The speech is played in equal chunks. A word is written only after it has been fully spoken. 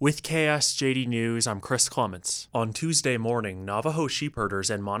With KSJD News, I'm Chris Clements. On Tuesday morning, Navajo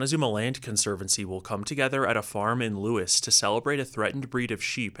sheepherders and Montezuma Land Conservancy will come together at a farm in Lewis to celebrate a threatened breed of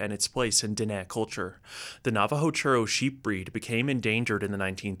sheep and its place in Diné culture. The Navajo-Churro sheep breed became endangered in the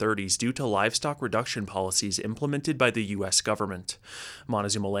 1930s due to livestock reduction policies implemented by the U.S. government.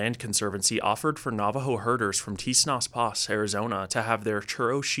 Montezuma Land Conservancy offered for Navajo herders from Teec Nos Pos, Arizona, to have their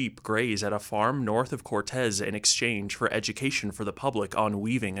Churro sheep graze at a farm north of Cortez in exchange for education for the public on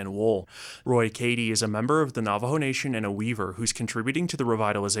weaving and wool. Roy Kady is a member of the Navajo Nation and a weaver who's contributing to the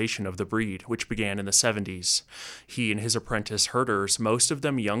revitalization of the breed, which began in the 70s. He and his apprentice herders, most of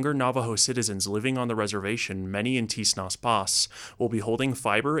them younger Navajo citizens living on the reservation, many in Teec Nos Pos, will be holding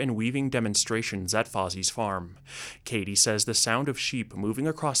fiber and weaving demonstrations at Fozzie's farm. Kady says the sound of sheep moving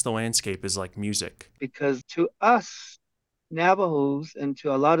across the landscape is like music. Because to us, Navajos, and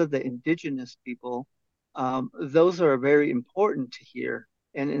to a lot of the indigenous people, those are very important to hear.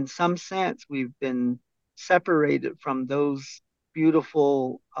 And in some sense, we've been separated from those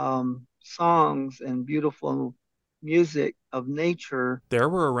beautiful songs and beautiful music of nature. There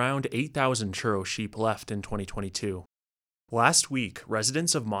were around 8,000 Churro sheep left in 2022. Last week,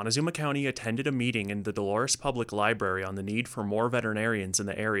 residents of Montezuma County attended a meeting in the Dolores Public Library on the need for more veterinarians in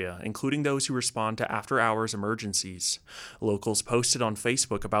the area, including those who respond to after-hours emergencies. Locals posted on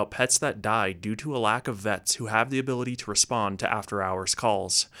Facebook about pets that died due to a lack of vets who have the ability to respond to after-hours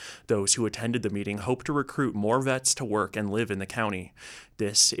calls. Those who attended the meeting hope to recruit more vets to work and live in the county.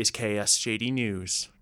 This is KSJD News.